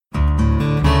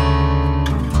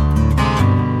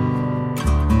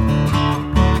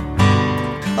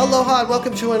Aloha and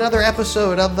welcome to another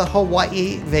episode of the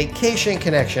Hawaii Vacation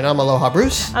Connection. I'm Aloha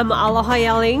Bruce. I'm Aloha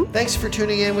Yaling. Thanks for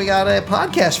tuning in. We got a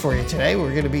podcast for you today.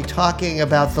 We're going to be talking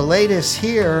about the latest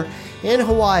here in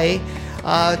Hawaii.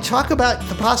 Talk about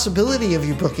the possibility of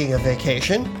you booking a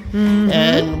vacation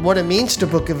and what it means to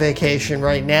book a vacation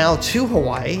right now to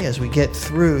Hawaii as we get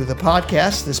through the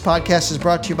podcast. This podcast is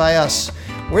brought to you by us.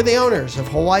 We're the owners of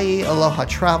Hawaii Aloha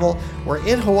Travel. We're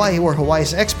in Hawaii. We're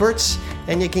Hawaii's experts.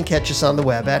 And you can catch us on the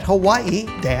web at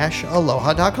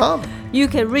hawaii-aloha.com. You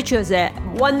can reach us at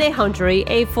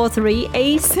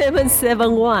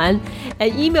 1-800-843-8771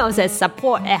 and email us at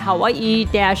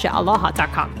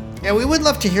support@hawaii-aloha.com. And we would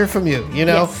love to hear from you. You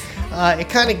know, it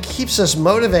kind of keeps us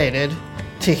motivated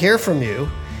to hear from you.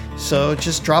 So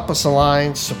just drop us a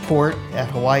line,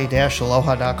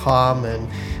 support@hawaii-aloha.com, and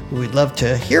we'd love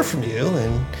to hear from you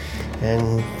and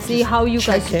see how you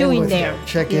guys doing there.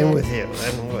 Check in with you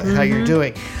and how you're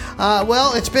doing.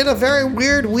 Well, it's been a very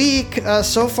weird week.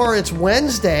 So far, it's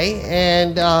Wednesday,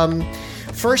 and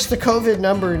first the COVID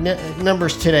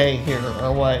numbers today here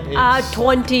are what?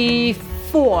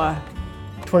 24.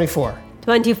 24.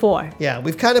 24. Yeah,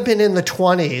 we've kind of been in the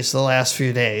 20s the last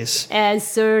few days. And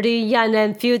 30, and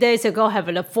then a few days ago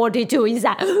having a 42. Is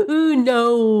that,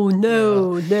 no.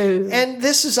 And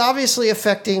this is obviously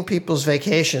affecting people's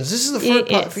vacations. This is the first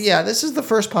this is the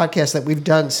first podcast that we've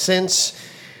done since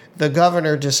the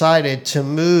governor decided to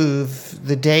move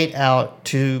the date out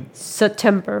to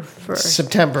September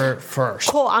 1st.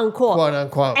 Quote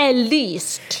unquote. At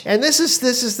least. And this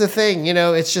is the thing, you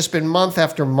know, it's just been month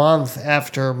after month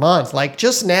after month. Like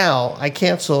just now, I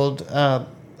canceled a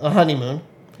honeymoon.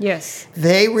 Yes.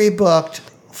 They rebooked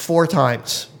 4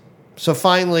 times. So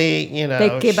finally, you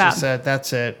know, she said,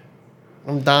 that's it.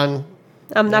 I'm done.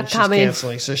 I'm not coming. She's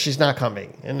canceling, so she's not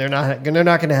coming, and they're not going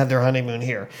to have their honeymoon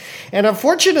here. And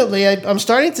unfortunately, I'm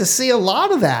starting to see a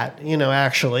lot of that. You know,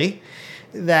 actually,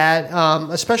 that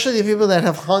especially the people that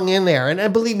have hung in there.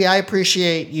 And believe me, I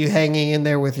appreciate you hanging in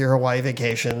there with your Hawaii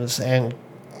vacations and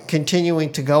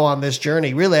continuing to go on this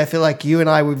journey. Really, I feel like you and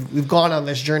I we've gone on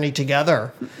this journey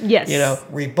together. Yes. You know,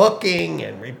 rebooking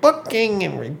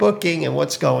and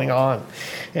what's going on,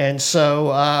 and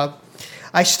so.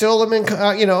 I still am in,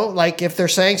 like if they're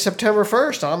saying September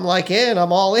 1st, I'm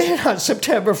all in on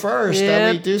September 1st.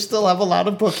 Yep. We do still have a lot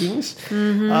of bookings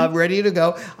ready to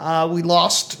go. We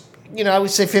lost, I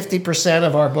would say 50%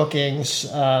 of our bookings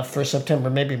for September,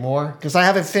 maybe more, because I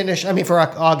haven't finished, for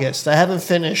August. I haven't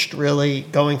finished really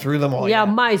going through them all yet. Yeah,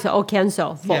 mine is all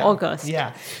canceled for August.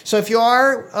 Yeah. So if you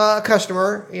are a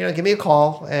customer, give me a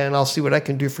call and I'll see what I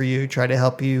can do for you, try to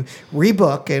help you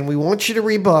rebook. And we want you to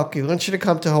rebook. We want you to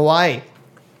come to Hawaii.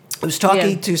 I was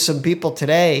talking to some people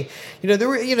today.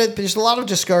 There's a lot of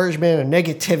discouragement and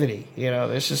negativity.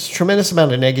 There's this tremendous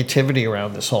amount of negativity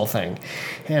around this whole thing.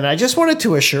 And I just wanted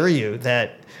to assure you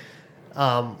that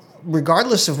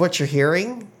regardless of what you're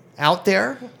hearing out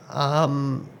there,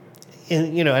 and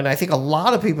I think a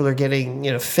lot of people are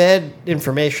getting, fed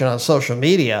information on social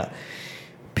media.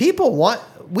 We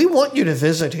want you to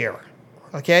visit here.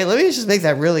 Okay? Let me just make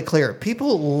that really clear.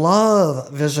 People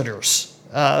love visitors.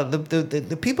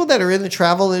 The people that are in the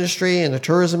travel industry and the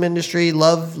tourism industry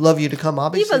love you to come,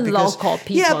 obviously. Even local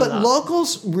people. Yeah, but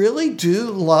locals really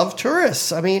do love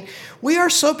tourists. We are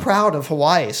so proud of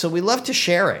Hawaii, so we love to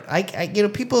share it.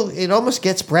 People, it almost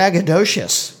gets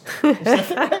braggadocious.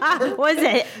 What's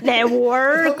it? That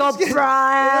word? It almost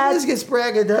gets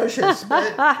braggadocious,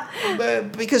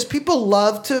 but because people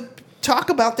love to talk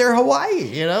about their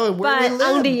Hawaii, and where we live. But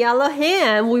on the other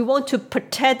hand, we want to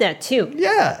protect that too.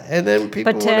 Yeah, and then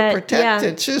people want to protect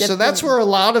it too. So that's where a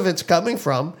lot of it's coming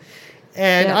from.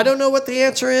 And I don't know what the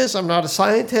answer is. I'm not a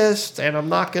scientist, and I'm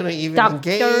not going to even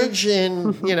engage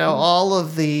in, all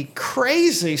of the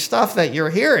crazy stuff that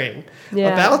you're hearing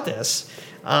about this.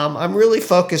 I'm really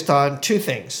focused on 2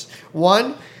 things.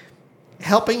 1,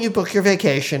 helping you book your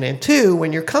vacation, and 2,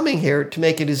 when you're coming here, to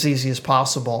make it as easy as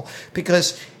possible.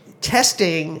 Because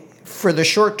testing for the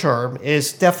short term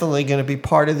is definitely going to be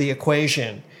part of the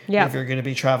equation if you're going to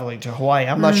be traveling to Hawaii.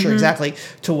 I'm not sure exactly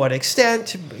to what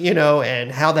extent,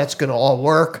 and how that's going to all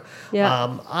work.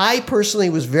 Yeah. I personally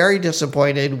was very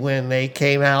disappointed when they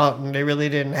came out and they really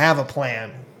didn't have a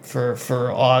plan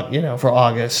for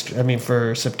August.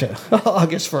 For September,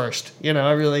 August 1st.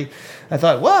 I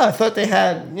thought they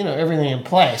had, everything in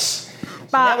place. So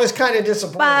that was kind of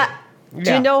disappointing. But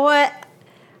do you know what?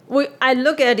 I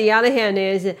look at the other hand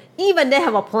is even they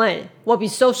have a plan will be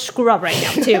so screwed up right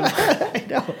now too.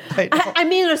 I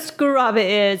know. The screw up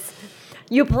is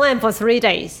you plan for 3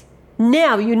 days.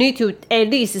 Now you need to at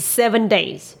least 7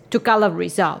 days to get a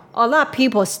result. A lot of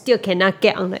people still cannot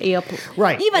get on the airplane.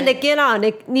 Right. Even they get on,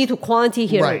 they need to quarantine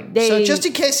here. Right. So just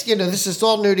in case, this is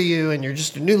all new to you and you're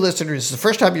just a new listener, this is the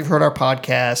first time you've heard our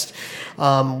podcast.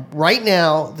 Right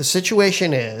now, the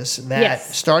situation is that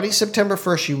starting September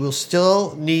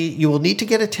 1st, you will need to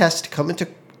get a test to come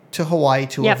into Hawaii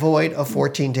to avoid a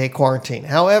 14-day quarantine.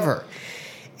 However,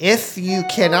 if you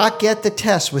cannot get the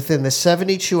test within the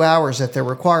 72 hours that they're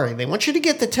requiring, they want you to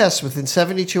get the test within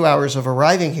 72 hours of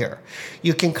arriving here.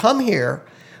 You can come here,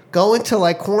 go into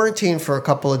quarantine for a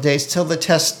couple of days till the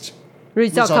test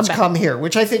results come here,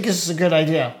 which I think is a good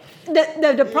idea.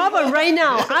 The problem right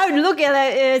now, I look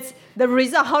at it is the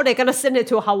result, how they're going to send it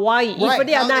to Hawaii if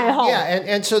they are not at home. Yeah,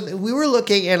 and so we were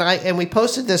looking, and we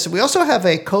posted this. We also have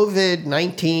a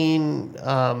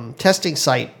COVID-19 testing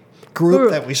site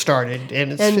group that we started,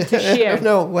 and it's, I don't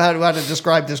know how to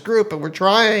describe this group, but we're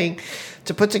trying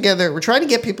to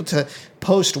get people to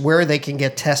post where they can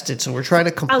get tested. So we're trying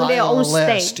to compile on their own a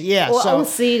list. State or own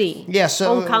city.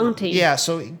 Own county. Yeah,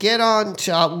 so get on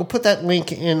to, we'll put that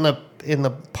link in the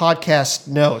podcast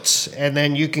notes, and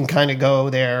then you can kind of go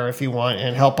there if you want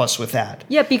and help us with that.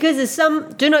 Yeah, because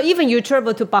even you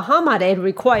travel to Bahamas, they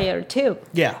require too.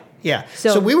 Yeah.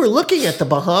 So we were looking at the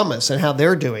Bahamas and how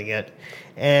they're doing it.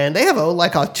 And they have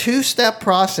a two-step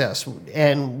process.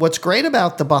 And what's great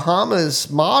about the Bahamas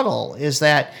model is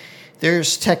that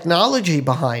there's technology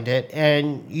behind it,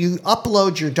 and you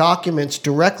upload your documents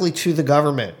directly to the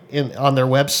government on their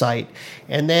website.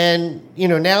 And then,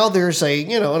 now there's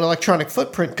an electronic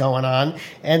footprint going on,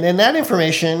 and then that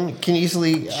information can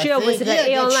easily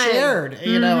get shared,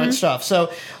 and stuff.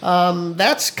 So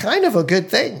that's kind of a good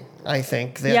thing. I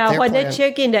think that when they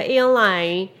check in the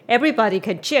airline, everybody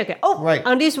can check.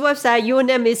 On this website, your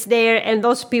name is there, and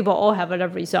those people all have a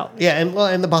result. Yeah,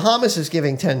 and the Bahamas is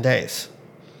giving 10 days.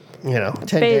 10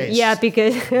 days. Yeah,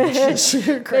 because crazy,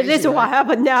 this is what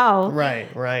happened now.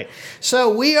 Right. So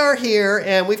we are here,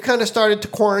 and we've kind of started to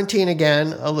quarantine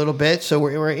again a little bit. So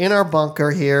we're in our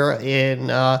bunker here in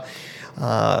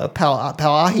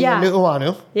Pauahi,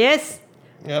 Nu'uanu. Yes.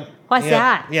 Yep. What's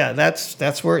that? Yeah,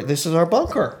 that's where this is our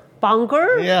bunker.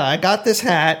 Bunker? Yeah, I got this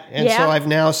hat, and so I've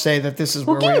now say that this is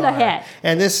where we are. Who gave the hat?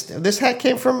 And this hat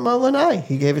came from Lanai.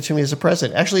 He gave it to me as a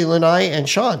present. Actually, Lanai and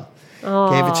Sean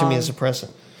gave it to me as a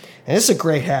present. And it's a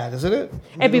great hat, isn't it?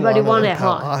 Everybody wanted it,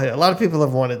 huh? A lot of people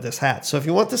have wanted this hat. So if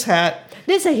you want this hat...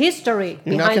 There's a history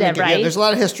behind that, right? Yeah, there's a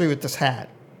lot of history with this hat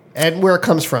and where it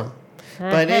comes from.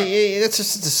 But it's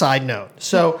just a side note.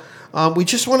 So... we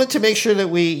just wanted to make sure that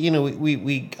we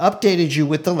updated you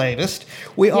with the latest.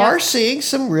 We are seeing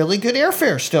some really good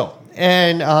airfare still,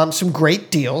 and some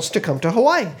great deals to come to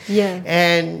Hawaii. Yeah,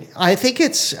 and I think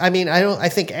I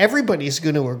think everybody's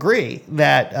going to agree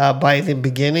that by the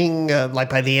beginning,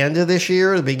 by the end of this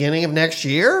year, or the beginning of next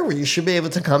year, you should be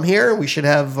able to come here. We should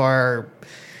have our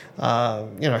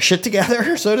shit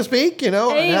together, so to speak,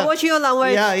 Hey, what's your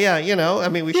language? Yeah, we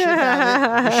should have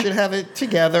it. We should have it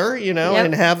together,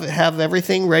 and have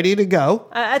everything ready to go.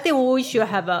 I think we should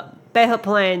have a better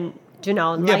plan,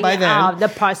 by then. The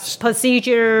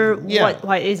procedure,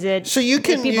 what is it? So you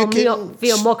can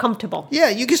feel more comfortable. Yeah,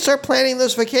 you can start planning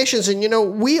those vacations,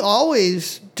 and we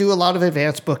always do a lot of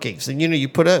advanced bookings, and you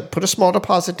put a small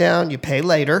deposit down, you pay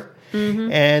later.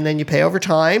 Mm-hmm. And then you pay over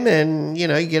time, and you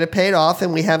get it paid off.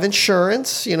 And we have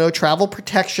insurance, travel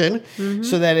protection,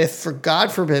 so that if, for God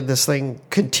forbid, this thing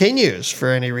continues for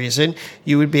any reason,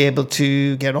 you would be able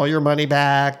to get all your money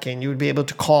back, and you would be able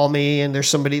to call me. And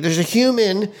there's a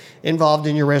human involved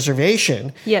in your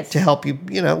reservation, to help you,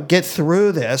 get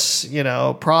through this,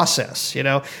 process.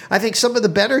 I think some of the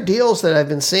better deals that I've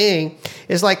been seeing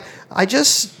is I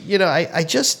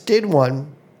just did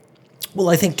one. Well,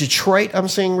 I think Detroit, I'm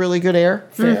seeing really good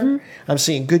airfare. Mm-hmm. I'm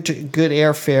seeing good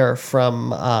airfare from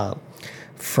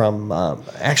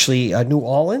New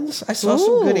Orleans. I saw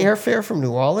some good airfare from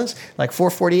New Orleans, like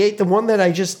 $448. The one that I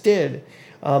just did,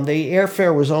 the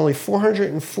airfare was only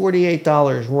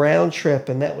 $448 round trip,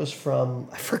 and that was from,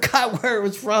 I forgot where it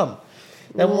was from.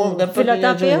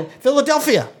 Philadelphia?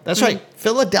 Philadelphia. That's right.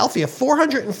 Philadelphia.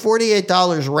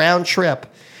 $448 round trip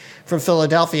from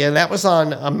Philadelphia, and that was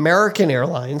on American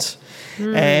Airlines.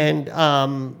 And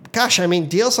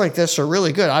deals like this are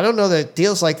really good. I don't know that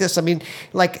deals like this,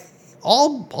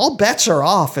 all bets are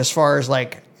off as far as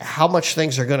how much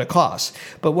things are going to cost.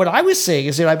 But what I was saying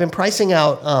is that I've been pricing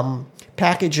out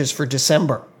packages for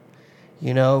December,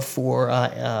 for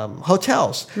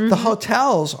hotels. Mm-hmm. The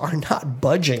hotels are not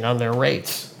budging on their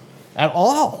rates at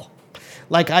all.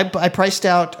 Like I priced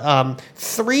out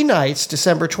 3 nights,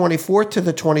 December 24th to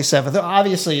the 27th.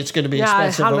 Obviously, it's going to be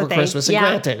expensive over Christmas. And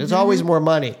granted, it's always more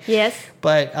money. Yes.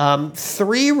 But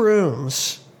 3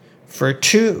 rooms for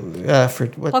 2 for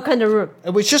what kind of room? It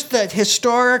was just that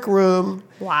historic room.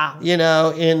 Wow. You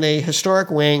know, in the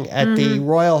historic wing at the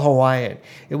Royal Hawaiian.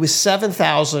 It was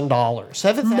 $7,000.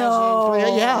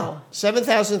 $7,300. Yeah.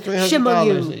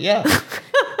 $7,300. Yeah.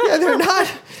 Yeah, they're not.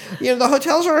 You know, the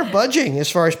hotels aren't budging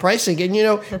as far as pricing. And, you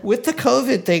know, with the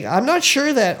COVID thing, I'm not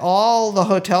sure that all the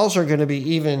hotels are going to be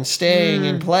even staying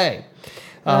in play.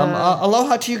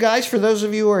 Aloha to you guys. For those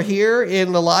of you who are here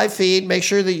in the live feed, make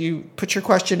sure that you put your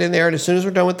question in there. And as soon as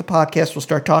we're done with the podcast, we'll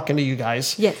start talking to you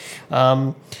guys. Yes.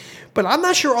 But I'm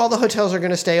not sure all the hotels are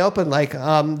going to stay open. Like,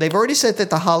 they've already said that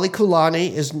the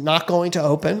Halekulani is not going to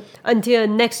open until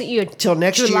next year. Till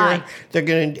next July.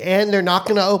 year, they're not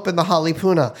going to open the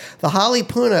Halipuna. The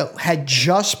Halipuna had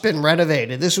just been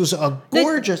renovated. This was a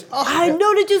gorgeous. I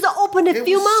know they just opened a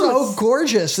few months. So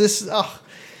gorgeous.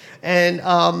 And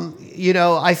you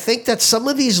know, I think that some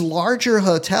of these larger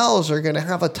hotels are going to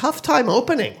have a tough time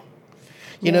opening.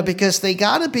 You know, because they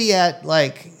got to be at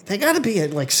like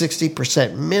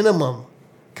 60% minimum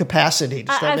capacity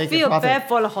to start making profit. I feel bad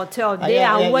for the hotel. They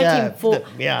are waiting for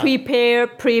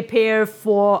prepare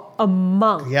for a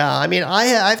month. Yeah, I mean,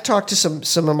 I've talked to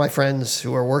some of my friends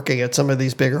who are working at some of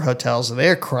these bigger hotels, and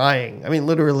they're crying. I mean,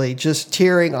 literally just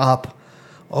tearing up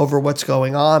over what's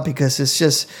going on because it's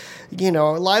just, you know,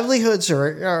 our livelihoods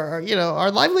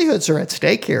are at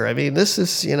stake here. I mean, this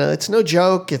is, you know, it's no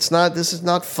joke. This is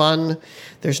not fun.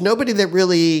 There's nobody that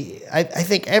really, I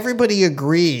think everybody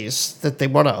agrees that they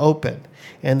want to open.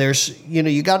 And there's, you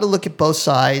know, you got to look at both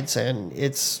sides, and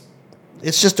it's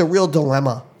just a real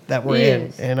dilemma that we're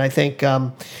in. And I think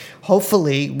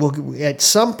hopefully at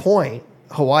some point,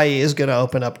 Hawaii is going to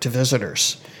open up to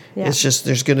visitors. Yeah. It's just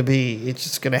going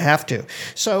to have to.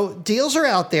 So deals are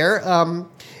out there.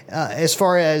 As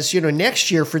far as, you know,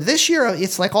 next year, for this year,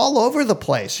 it's like all over the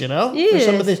place, you know? Yes. For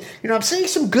some of these, you know, I'm seeing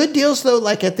some good deals, though,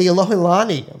 like at the Aloha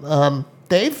Lani.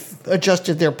 They've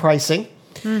adjusted their pricing,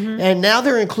 and now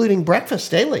they're including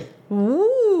breakfast daily.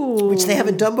 Ooh. Which they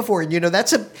haven't done before. You know,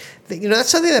 that's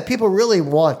something that people really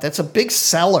want. That's a big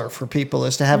seller for people,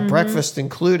 is to have breakfast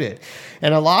included.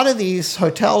 And a lot of these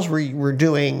hotels were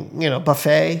doing, you know,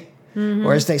 buffet,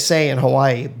 or as they say in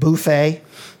Hawaii, buffet.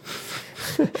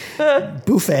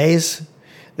 Buffets.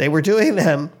 They were doing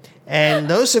them, and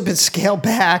those have been scaled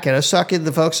back. And I was talking to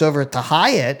the folks over at the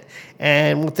Hyatt,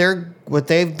 and what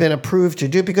they've been approved to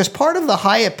do, because part of the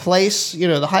Hyatt Place, you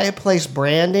know, the Hyatt Place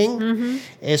branding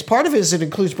is part of it is it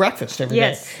includes breakfast every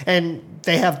day, and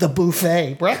they have the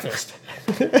buffet breakfast.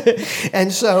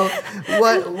 And so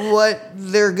what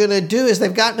they're going to do is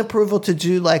they've gotten approval to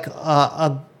do like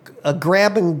a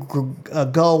grab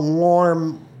and go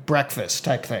warm breakfast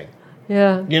type thing.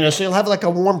 Yeah. You know, so you'll have like a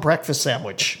warm breakfast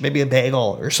sandwich, maybe a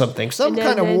bagel or something, some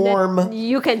kind of warm.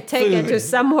 You can take it to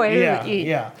somewhere to eat.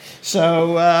 Yeah.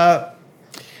 So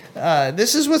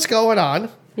this is what's going on.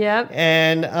 Yeah.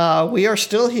 And we are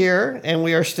still here, and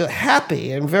we are still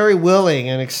happy and very willing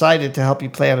and excited to help you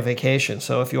plan a vacation.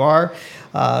 So if you are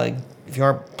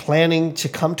planning to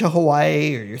come to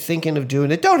Hawaii, or you're thinking of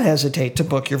doing it, don't hesitate to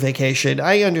book your vacation.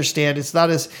 I understand it's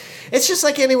just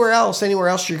like anywhere else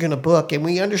you're going to book, and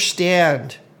we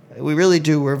understand. We really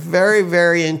do. We're very,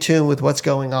 very in tune with what's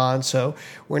going on, so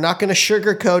we're not going to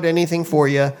sugarcoat anything for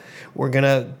you. We're going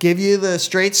to give you the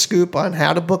straight scoop on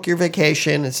how to book your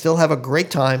vacation and still have a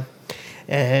great time.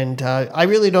 And I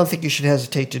really don't think you should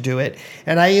hesitate to do it.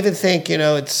 And I even think, you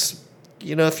know,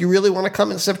 if you really want to come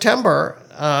in September,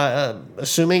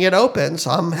 assuming it opens,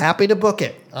 I'm happy to book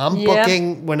it. I'm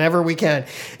booking whenever we can.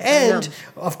 And,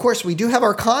 of course, we do have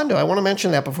our condo. I want to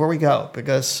mention that before we go,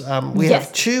 because we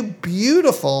have 2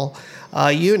 beautiful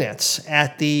units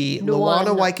at the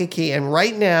Luana Waikiki. And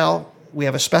right now, we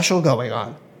have a special going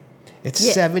on. It's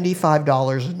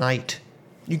 $75 a night.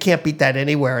 You can't beat that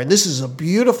anywhere. And this is a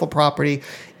beautiful property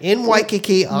in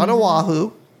Waikiki on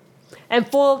Oahu. And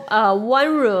for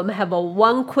one room, have a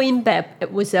 1 queen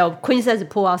bed with a queen size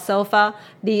pull-out sofa.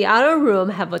 The other room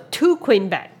have a 2 queen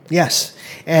bed. Yes,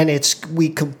 and we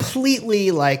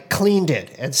completely like cleaned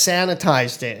it and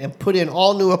sanitized it and put in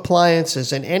all new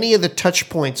appliances, and any of the touch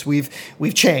points we've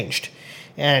changed.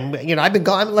 And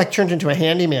I'm like turned into a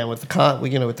handyman with the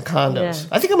condos. Yeah.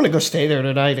 I think I'm going to go stay there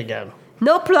tonight again.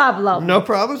 No problem. No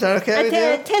problem. Is that okay with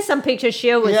you? Take some pictures,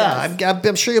 share with us. Yeah,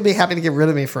 I'm sure you'll be happy to get rid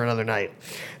of me for another night.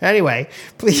 Anyway,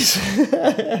 please.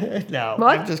 No,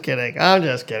 what? I'm just kidding.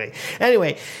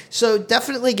 Anyway, so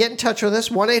definitely get in touch with us,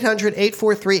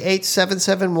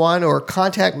 1-800-843-8771, or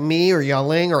contact me or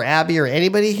Yaling or Abby or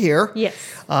anybody here. Yes.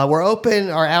 We're open.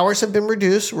 Our hours have been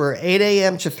reduced. We're 8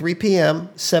 a.m. to 3 p.m.,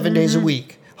 7 days a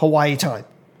week, Hawaii time.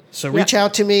 So reach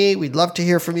out to me. We'd love to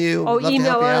hear from you. We'd love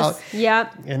email to help us. you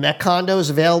out. Yep. And that condo is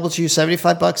available to you,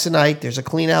 $75 a night. There's a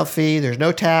clean-out fee. There's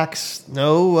no tax,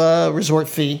 no resort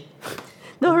fee.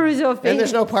 No resort fee. And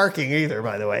there's no parking either,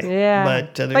 by the way. Yeah.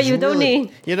 But you don't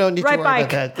need to worry about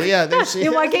that. Yeah, there's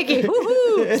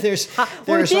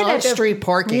there's on-street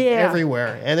parking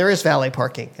everywhere, and there is valet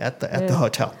parking at the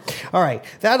hotel. All right,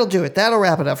 that'll do it. That'll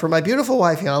wrap it up. For my beautiful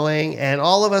wife Yaling and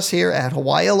all of us here at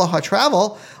Hawaii Aloha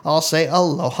Travel, I'll say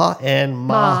aloha and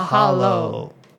mahalo.